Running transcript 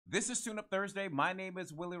This is Tune Up Thursday. My name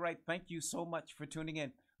is Willie Wright. Thank you so much for tuning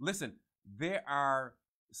in. Listen, there are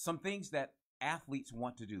some things that athletes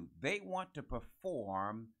want to do. They want to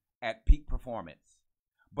perform at peak performance,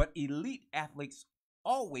 but elite athletes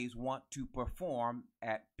always want to perform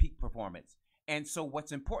at peak performance. And so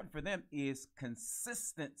what's important for them is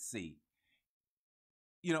consistency.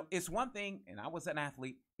 You know, it's one thing, and I was an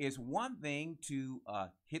athlete, it's one thing to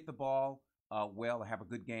hit the ball well or have a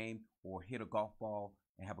good game, or hit a golf ball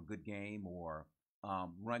and have a good game, or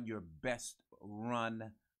run your best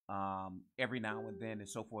run every now and then and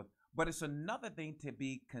so forth. But it's another thing to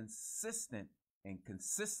be consistent and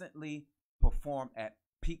consistently perform at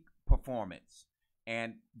peak performance.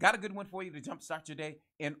 And got a good one for you to jumpstart your day.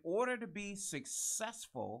 In order to be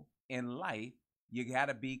successful in life, you got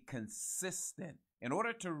to be consistent. In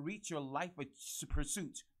order to reach your life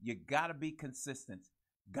pursuits, you got to be consistent.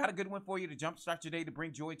 Got a good one for you to jumpstart your day, to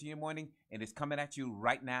bring joy to your morning, and it's coming at you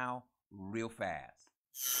right now, real fast.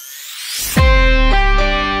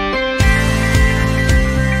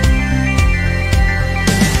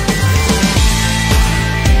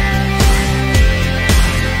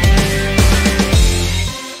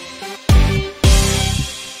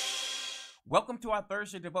 Welcome to our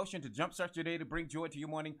Thursday devotion to jumpstart your day, to bring joy to your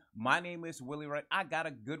morning. My name is Willie Wright. I got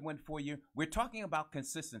a good one for you. We're talking about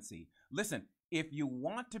consistency. Listen, if you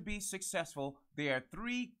want to be successful, there are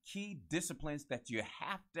three key disciplines that you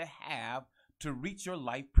have to reach your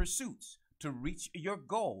life pursuits, to reach your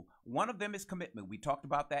goal. One of them is commitment. We talked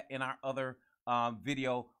about that in our other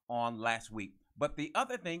video on last week. But the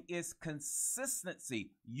other thing is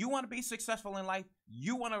consistency. You want to be successful in life,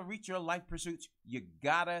 you want to reach your life pursuits, you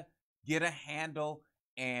gotta get a handle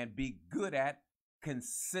and be good at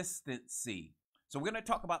consistency. So we're going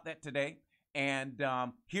to talk about that today. And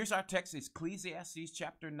here's our text. It's Ecclesiastes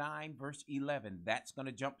chapter 9, verse 11. That's going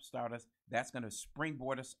to jumpstart us. That's going to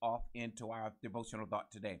springboard us off into our devotional thought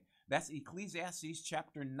today. That's Ecclesiastes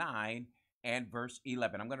chapter 9 and verse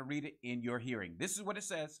 11. I'm going to read it in your hearing. This is what it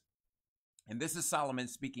says. And this is Solomon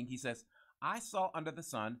speaking. He says, I saw under the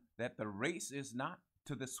sun that the race is not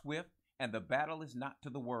to the swift, and the battle is not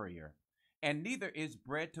to the warrior, and neither is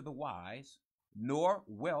bread to the wise, nor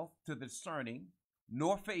wealth to the discerning,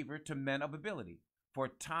 nor favor to men of ability, for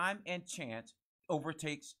time and chance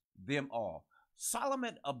overtakes them all.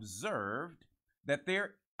 Solomon observed that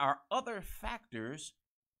there are other factors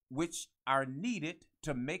which are needed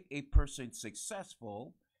to make a person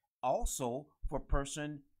successful, also for a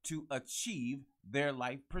person to achieve their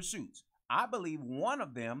life pursuits. I believe one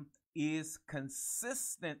of them is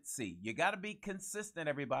consistency. You got to be consistent,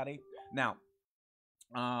 everybody. Now,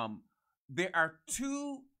 there are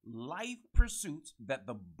two life pursuits that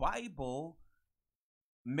the Bible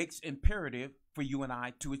makes imperative for you and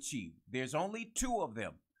I to achieve. There's only two of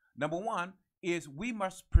them. Number one is we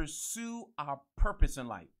must pursue our purpose in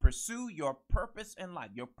life. Pursue your purpose in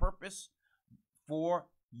life, your purpose for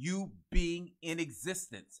you being in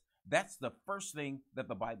existence. That's the first thing that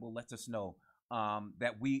the Bible lets us know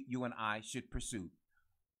that you and I should pursue.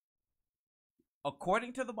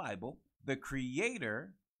 According to the Bible, the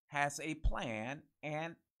Creator has a plan,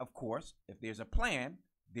 and of course, if there's a plan,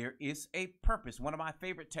 there is a purpose. One of my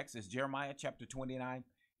favorite texts is Jeremiah chapter 29,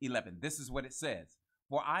 11. This is what it says.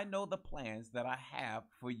 For I know the plans that I have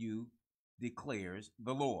for you, declares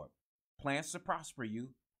the Lord. Plans to prosper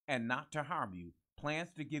you and not to harm you.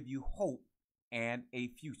 Plans to give you hope and a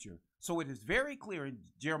future. So it is very clear in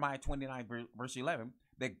Jeremiah 29, verse 11,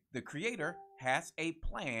 that the Creator has a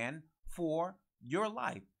plan for your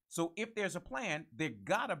life. So if there's a plan, there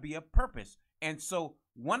gotta be a purpose. And so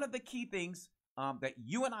one of the key things that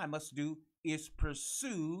you and I must do is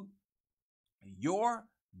pursue your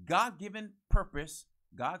God-given purpose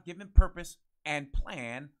and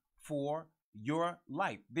plan for your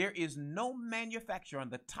life. There is no manufacturer on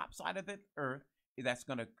the top side of the earth that's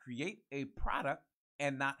going to create a product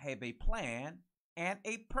and not have a plan and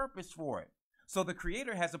a purpose for it. So the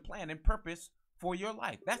Creator has a plan and purpose for your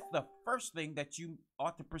life. That's the first thing that you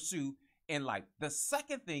ought to pursue in life. The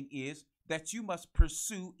second thing is that you must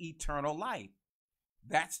pursue eternal life.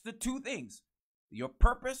 That's the two things: your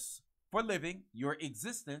purpose for living, your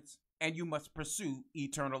existence, and you must pursue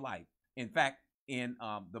eternal life. In fact, in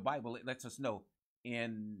the Bible, it lets us know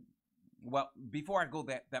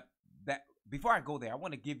before I go there, I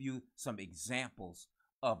want to give you some examples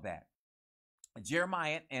of that.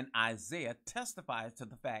 Jeremiah and Isaiah testifies to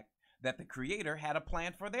the fact that the Creator had a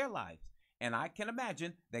plan for their lives. And I can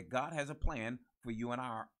imagine that God has a plan for you and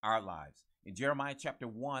our lives. In Jeremiah chapter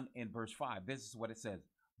 1 and verse 5, this is what it says.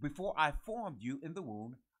 Before I formed you in the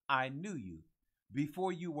womb, I knew you.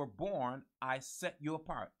 Before you were born, I set you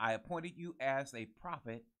apart. I appointed you as a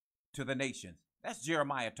prophet to the nations. That's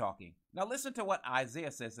Jeremiah talking. Now listen to what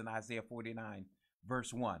Isaiah says in Isaiah 49,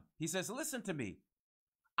 verse 1. He says, listen to me.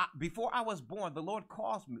 Before I was born, the Lord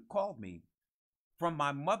called me. From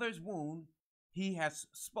my mother's womb, he has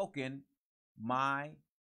spoken my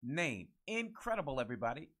name. Incredible,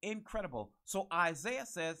 everybody. Incredible. So Isaiah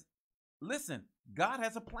says, listen, God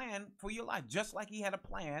has a plan for your life, just like he had a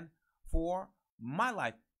plan for my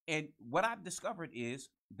life. And what I've discovered is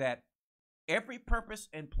that every purpose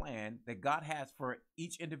and plan that God has for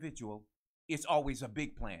each individual is always a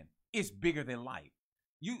big plan. It's bigger than life.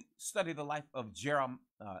 You study the life of Joshua.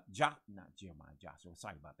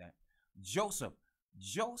 Sorry about that. Joseph,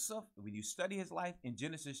 when you study his life in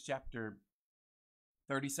Genesis chapter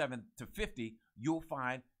 37 to 50, you'll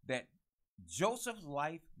find that Joseph's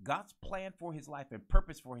life, God's plan for his life and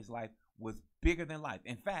purpose for his life was bigger than life.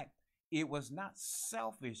 In fact, it was not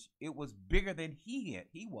selfish. It was bigger than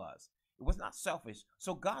he was. It was not selfish.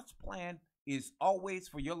 So God's plan is always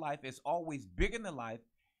for your life. It's always bigger than life,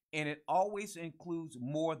 and it always includes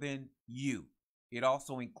more than you. It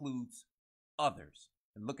also includes others.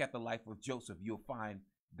 And look at the life of Joseph. You'll find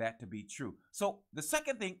that to be true. So the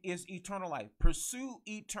second thing is eternal life. Pursue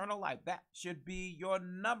eternal life. That should be your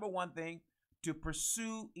number one thing, to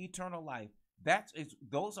pursue eternal life.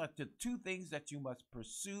 Those are the two things that you must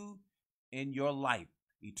pursue in your life: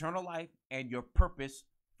 eternal life and your purpose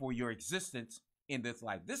for your existence in this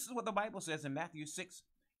life. This is what the Bible says in Matthew 6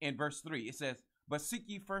 and verse 3. It says, but seek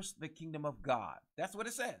ye first the kingdom of God. That's what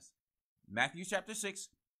it says. Matthew chapter 6,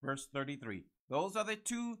 verse 33. Those are the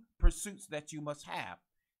two pursuits that you must have.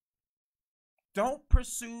 Don't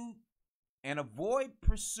pursue and avoid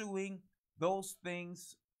pursuing those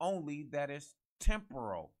things only that is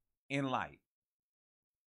temporal in life,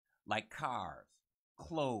 like cars,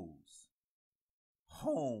 clothes,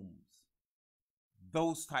 homes,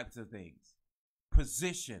 those types of things,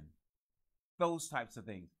 position, those types of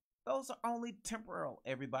things. Those are only temporal,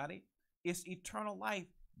 everybody. It's eternal life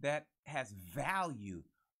that has value.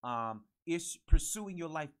 It's pursuing your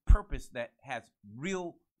life purpose that has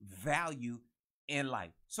real value in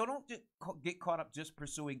life. So don't just get caught up just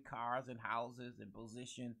pursuing cars and houses and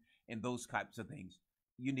position and those types of things.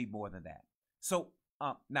 You need more than that. So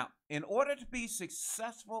now, in order to be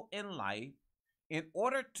successful in life, in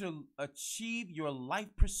order to achieve your life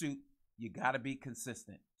pursuit, you got to be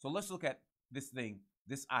consistent. So let's look at this thing,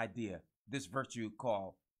 this idea, this virtue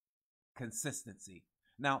called consistency.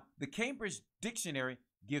 Now, the Cambridge Dictionary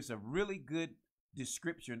gives a really good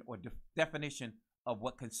description or definition of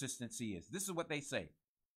what consistency is. This is what they say: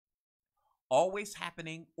 always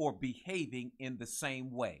happening or behaving in the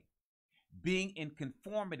same way, being in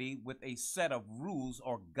conformity with a set of rules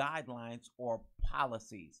or guidelines or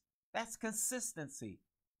policies. That's consistency.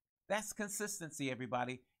 That's consistency,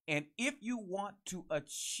 everybody. And if you want to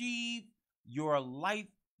achieve your life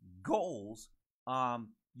goals,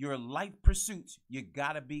 your life pursuits, you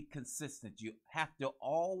got to be consistent. You have to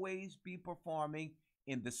always be performing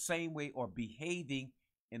in the same way or behaving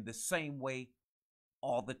in the same way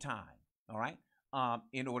all the time. All right.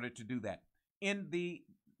 In order to do that. In the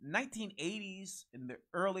 1980s, in the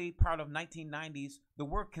early part of 1990s, the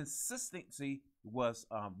word consistency was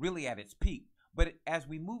really at its peak. But as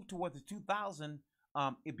we moved toward the 2000s,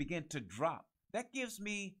 it began to drop. That gives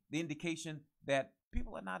me the indication that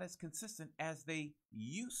people are not as consistent as they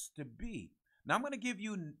used to be. Now, I'm going to give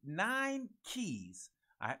you 9 keys.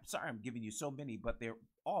 I'm sorry I'm giving you so many, but they're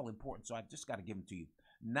all important, so I just got to give them to you.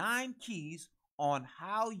 9 keys on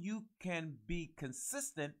how you can be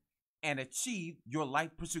consistent and achieve your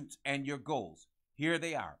life pursuits and your goals. Here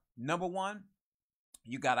they are. Number 1,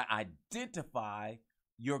 you got to identify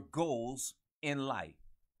your goals in life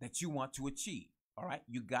that you want to achieve. All right.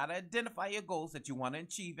 You got to identify your goals that you want to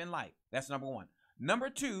achieve in life. That's number 1. Number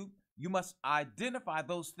 2, you must identify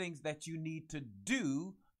those things that you need to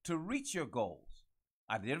do to reach your goals.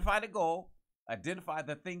 Identify the goal. Identify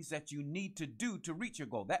the things that you need to do to reach your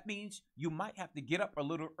goal. That means you might have to get up a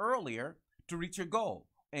little earlier to reach your goal,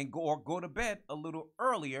 and go to bed a little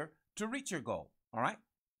earlier to reach your goal. All right.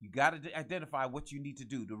 You got to identify what you need to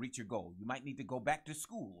do to reach your goal. You might need to go back to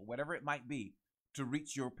school or whatever it might be to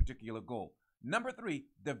reach your particular goal. Number 3,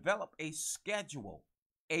 develop a schedule,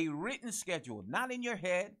 a written schedule, not in your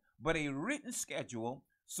head, but a written schedule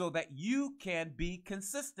so that you can be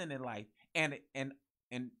consistent in life and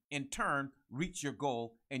in turn reach your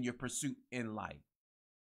goal and your pursuit in life.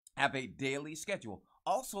 Have a daily schedule.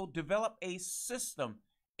 Also develop a system,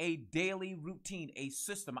 a daily routine, a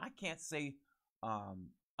system. I can't say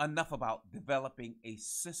enough about developing a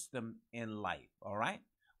system in life, all right?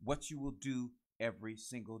 What you will do every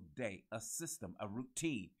single day, a system, a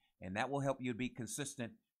routine, and that will help you to be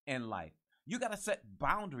consistent in life. You got to set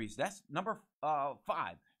boundaries. That's number 5.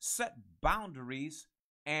 Set boundaries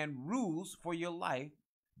and rules for your life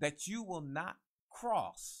that you will not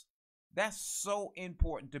cross. That's so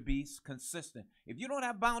important to be consistent. If you don't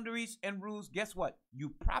have boundaries and rules, guess what?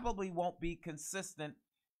 You probably won't be consistent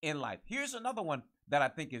in life. Here's another one that I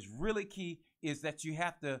think is really key, is that you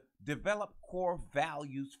have to develop core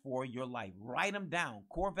values for your life. Write them down,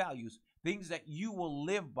 core values, things that you will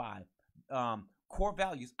live by. Core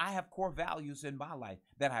values. I have core values in my life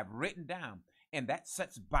that I've written down, and that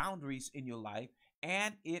sets boundaries in your life,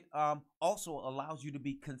 and it also allows you to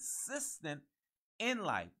be consistent in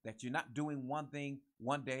life, that you're not doing one thing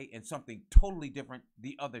one day and something totally different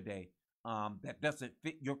the other day that doesn't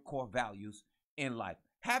fit your core values in life.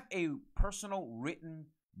 Have a personal written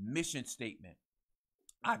mission statement.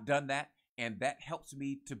 I've done that, and that helps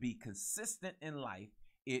me to be consistent in life.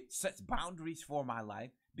 It sets boundaries for my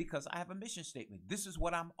life because I have a mission statement. This is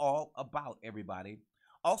what I'm all about, everybody.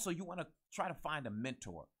 Also, you want to try to find a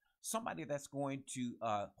mentor, somebody that's going to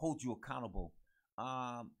hold you accountable.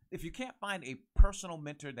 If you can't find a personal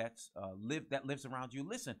mentor that lives around you,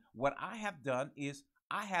 listen, what I have done is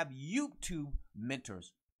I have YouTube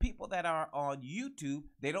mentors. People that are on YouTube,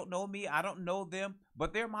 they don't know me, I don't know them,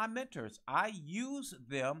 but they're my mentors. I use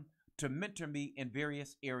them to mentor me in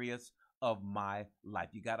various areas of my life.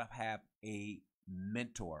 You got to have a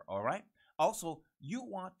mentor, all right? Also, you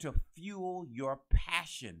want to fuel your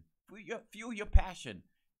passion. Fuel your passion,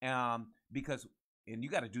 because you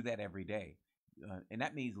got to do that every day. And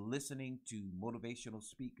that means listening to motivational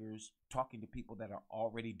speakers, talking to people that are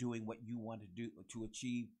already doing what you want to do to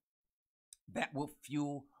achieve. That will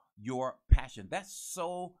fuel your passion. That's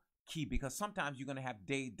so key, because sometimes you're going to have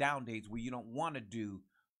down days where you don't want to do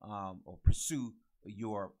or pursue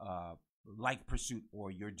your life pursuit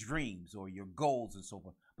or your dreams or your goals and so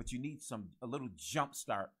forth. But you need a little jump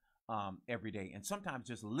start every day. And sometimes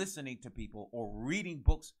just listening to people or reading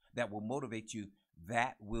books that will motivate you,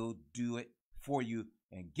 that will do it for you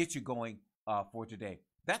and get you going for today.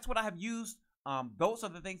 That's what I have used. Those are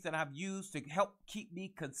the things that I've used to help keep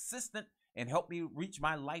me consistent and help me reach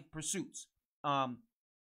my life pursuits. Now,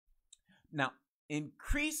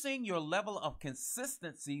 increasing your level of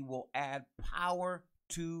consistency will add power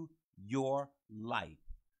to your life.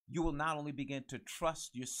 You will not only begin to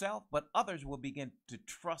trust yourself, but others will begin to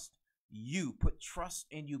trust you, put trust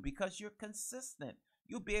in you, because you're consistent.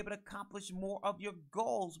 You'll be able to accomplish more of your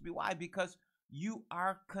goals. Why? Because you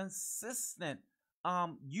are consistent.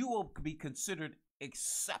 You will be considered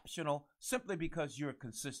exceptional simply because you're a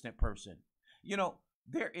consistent person. You know,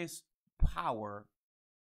 there is power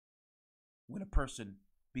when a person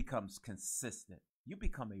becomes consistent. You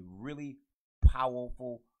become a really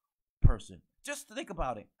powerful person. Just think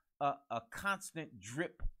about it. A constant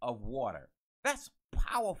drip of water. That's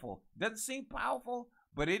powerful. Doesn't seem powerful,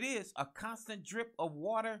 but it is. A constant drip of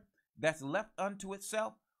water that's left unto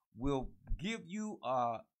itself will give you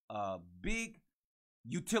a big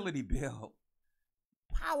utility bill.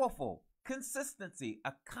 Powerful. Consistency.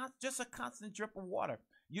 Just a constant drip of water.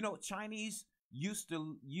 You know, Chinese used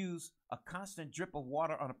to use a constant drip of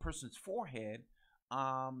water on a person's forehead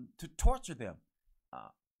to torture them.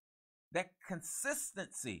 That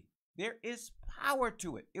consistency, there is power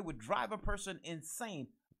to it. It would drive a person insane,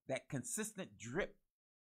 that consistent drip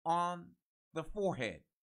on the forehead.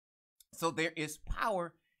 So there is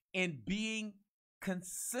power in being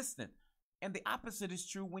consistent. And the opposite is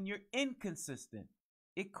true when you're inconsistent.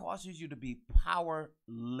 It causes you to be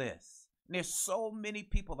powerless. And there's so many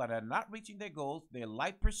people that are not reaching their goals, their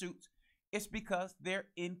life pursuits. It's because they're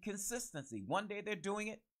inconsistency. One day they're doing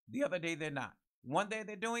it, the other day they're not. One day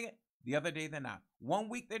they're doing it, the other day they're not. 1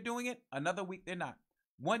 week they're doing it, another week they're not.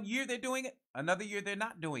 1 year they're doing it, another year they're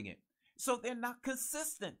not doing it. So they're not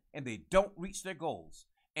consistent and they don't reach their goals.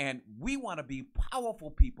 And we want to be powerful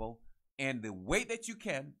people. And the way that you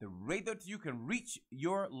can, reach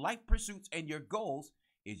your life pursuits and your goals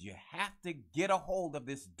is you have to get a hold of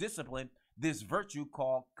this discipline, this virtue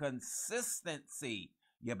called consistency.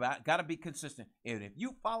 You got to be consistent. And if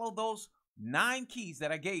you follow those 9 keys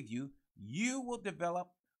that I gave you, you will develop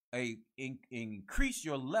increase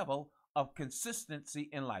your level of consistency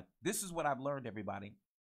in life. This is what I've learned, everybody,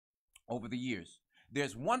 over the years.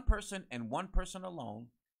 There's one person and one person alone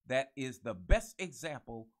that is the best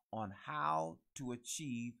example on how to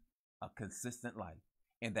achieve a consistent life,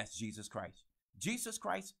 and that's Jesus Christ. Jesus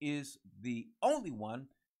Christ is the only one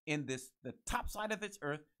in the top side of this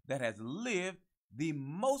earth that has lived the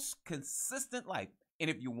most consistent life. And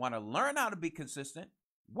if you want to learn how to be consistent,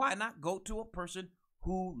 why not go to a person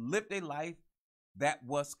who lived a life that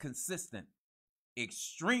was consistent,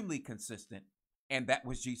 extremely consistent, and that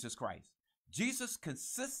was Jesus Christ. Jesus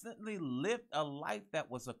consistently lived a life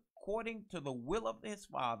that was according to the will of his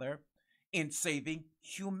Father in saving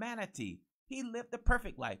humanity. He lived a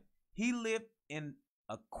perfect life. He lived in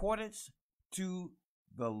accordance to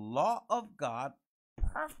the law of God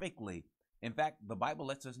perfectly. In fact, the Bible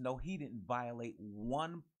lets us know he didn't violate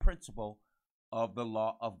one principle of the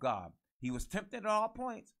law of God. He was tempted at all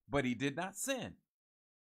points, but he did not sin.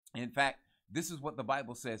 In fact, this is what the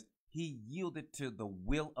Bible says. He yielded to the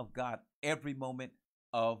will of God every moment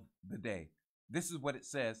of the day. This is what it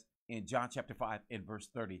says in John chapter 5 and verse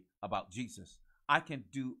 30 about Jesus. I can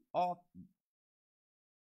do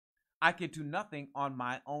nothing on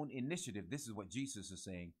my own initiative. This is what Jesus is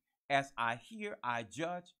saying. As I hear, I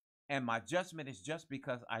judge, and my judgment is just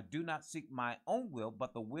because I do not seek my own will,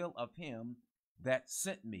 but the will of him that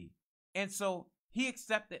sent me. And so he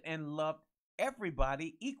accepted and loved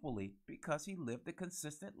everybody equally because he lived a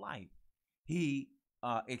consistent life. He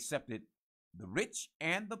accepted the rich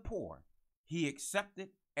and the poor. He accepted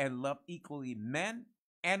and loved equally men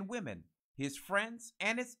and women, his friends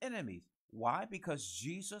and his enemies. Why? Because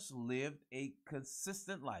Jesus lived a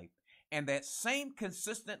consistent life. And that same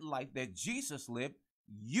consistent life that Jesus lived,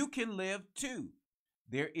 you can live too.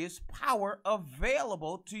 There is power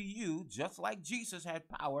available to you, just like Jesus had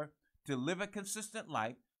power to live a consistent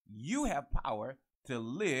life. You have power to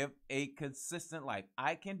live a consistent life.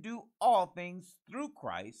 I can do all things through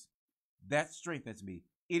Christ that strengthens me.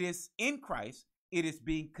 It is in Christ. It is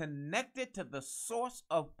being connected to the source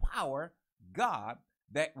of power, God,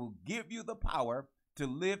 that will give you the power to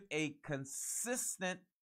live a consistent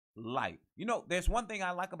life. You know, there's one thing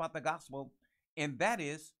I like about the gospel, and that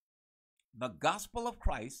is the gospel of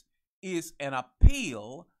Christ is an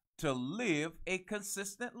appeal to live a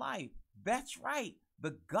consistent life. That's right.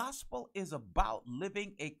 The gospel is about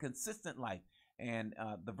living a consistent life. And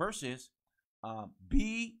the verse is,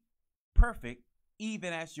 be perfect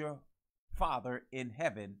even as your Father in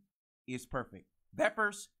heaven is perfect. That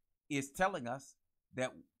verse is telling us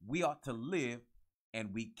that we ought to live,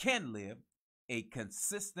 and we can live, a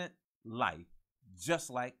consistent life just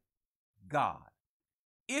like God.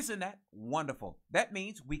 Isn't that wonderful? That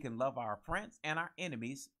means we can love our friends and our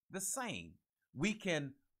enemies the same. We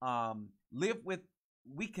can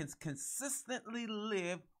consistently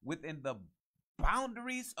live within the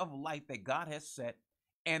boundaries of life that God has set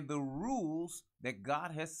and the rules that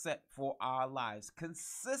God has set for our lives.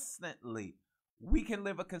 Consistently, we can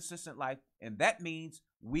live a consistent life, and that means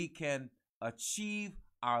we can achieve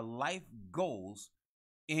our life goals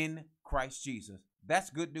in Christ Jesus. That's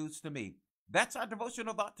good news to me. That's our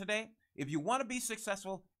devotional thought today. If you want to be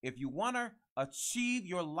successful, if you want to achieve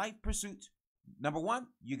your life pursuits, number one,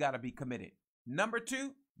 you got to be committed. Number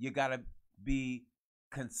two, you got to be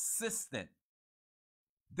consistent.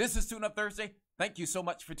 This is Tune Up Thursday. Thank you so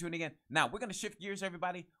much for tuning in. Now, we're going to shift gears,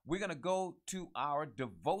 everybody. We're going to go to our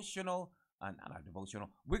devotional, not our devotional.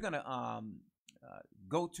 We're going to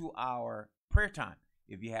go to our prayer time.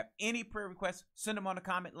 If you have any prayer requests, send them on the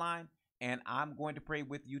comment line, and I'm going to pray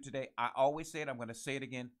with you today. I always say it. I'm going to say it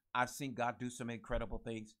again. I've seen God do some incredible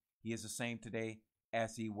things. He is the same today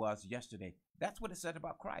as he was yesterday. That's what it said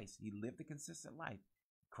about Christ. He lived a consistent life.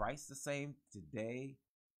 Christ the same today,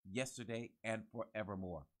 yesterday, and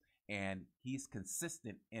forevermore. And he's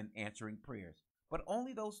consistent in answering prayers. But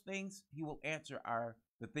only those things he will answer are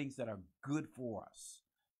the things that are good for us.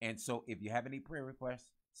 And so if you have any prayer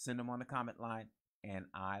requests, send them on the comment line, and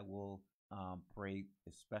I will pray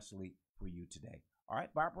especially for you today. All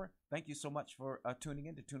right, Barbara, thank you so much for tuning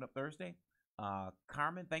in to Tune Up Thursday.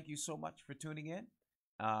 Carmen, thank you so much for tuning in.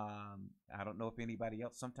 I don't know if anybody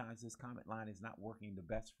else, sometimes this comment line is not working the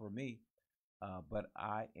best for me, but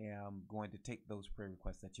I am going to take those prayer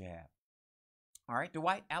requests that you have. All right,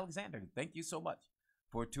 Dwight Alexander, thank you so much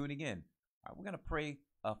for tuning in. All right, we're going to pray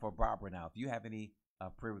for Barbara now. If you have any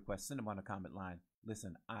prayer requests, send them on the comment line.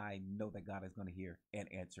 Listen, I know that God is going to hear and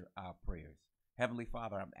answer our prayers. Heavenly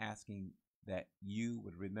Father, I'm asking that you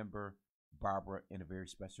would remember Barbara in a very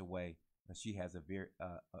special way. She has a very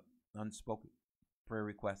unspoken prayer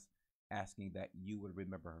request, asking that you would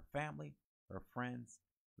remember her family, her friends,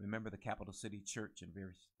 remember the Capital City Church in a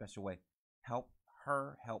very special way. Help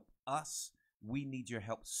her, help us. We need your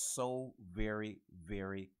help so very,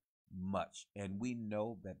 very much. And we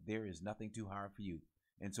know that there is nothing too hard for you.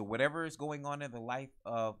 And so whatever is going on in the life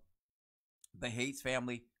of the Hayes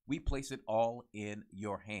family, we place it all in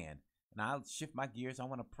your hand. And I'll shift my gears. I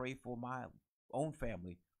want to pray for my own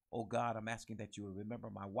family. Oh God, I'm asking that you would remember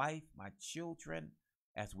my wife, my children,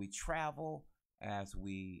 as we travel, as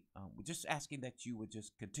we're just asking that you would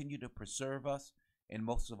just continue to preserve us, and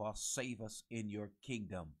most of all, save us in your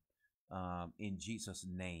kingdom. in Jesus'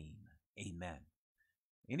 name. Amen.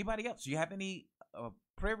 Anybody else? You have any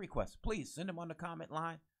prayer requests? Please send them on the comment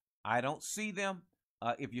line. I don't see them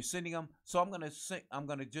if you're sending them, so I'm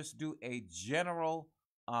gonna just do a general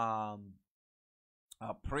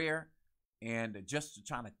prayer and just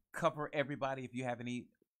trying to cover everybody. If you have any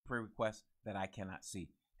prayer requests that I cannot see,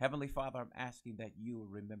 Heavenly Father, I'm asking that you will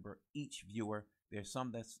remember each viewer. There's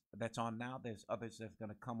some that's on now. There's others that's going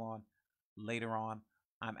to come on later on.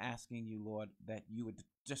 I'm asking you, Lord, that you would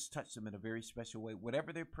just touch them in a very special way.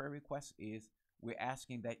 Whatever their prayer request is, we're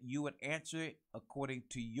asking that you would answer it according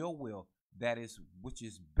to your will, that is, which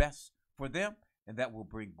is best for them, and that will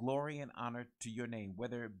bring glory and honor to your name,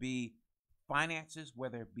 whether it be finances,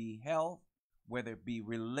 whether it be health, whether it be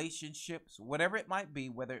relationships, whatever it might be,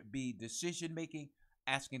 whether it be decision making,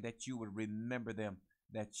 asking that you would remember them,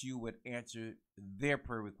 that you would answer their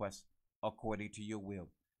prayer requests according to your will.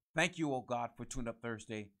 Thank you, oh God, for Tune Up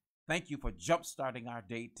Thursday. Thank you for jump-starting our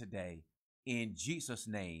day today. In Jesus'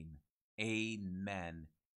 name, amen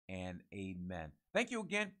and amen. Thank you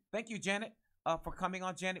again. Thank you, Janet, for coming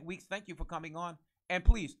on. Janet Weeks, thank you for coming on. And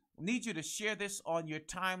please, need you to share this on your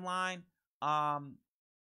timeline.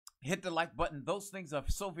 Hit the like button. Those things are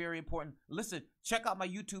so very important. Listen, check out my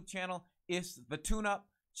YouTube channel. It's Thetuneup.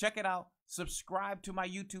 Check it out. Subscribe to my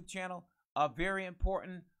YouTube channel. Very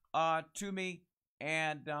important to me,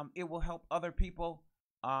 and it will help other people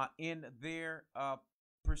in their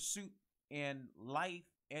pursuit in life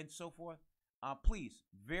and so forth. Please,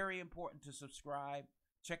 very important to subscribe.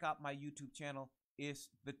 Check out my YouTube channel. It's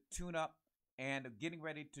Thetuneup, and getting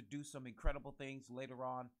ready to do some incredible things later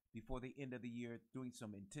on before the end of the year, doing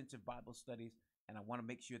some intensive Bible studies, and I want to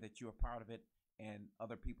make sure that you're a part of it and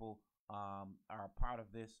other people are a part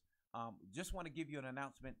of this. Just want to give you an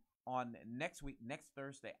announcement on next week, next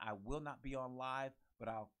Thursday. I will not be on live, but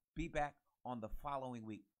I'll be back on the following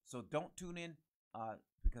week. So don't tune in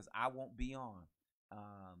because I won't be on.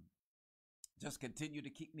 Just continue to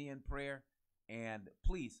keep me in prayer. And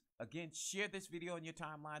please, again, share this video on your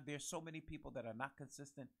timeline. There's so many people that are not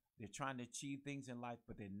consistent. They're trying to achieve things in life,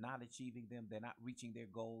 but they're not achieving them. They're not reaching their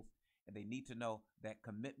goals. And they need to know that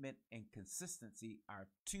commitment and consistency are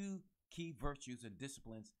two key virtues and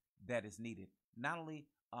disciplines that is needed, not only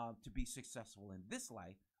to be successful in this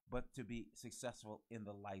life, but to be successful in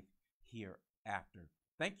the life hereafter.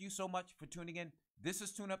 Thank you so much for tuning in. This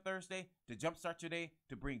is Tune Up Thursday, to jumpstart your day,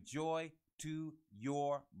 to bring joy to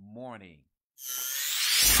your morning.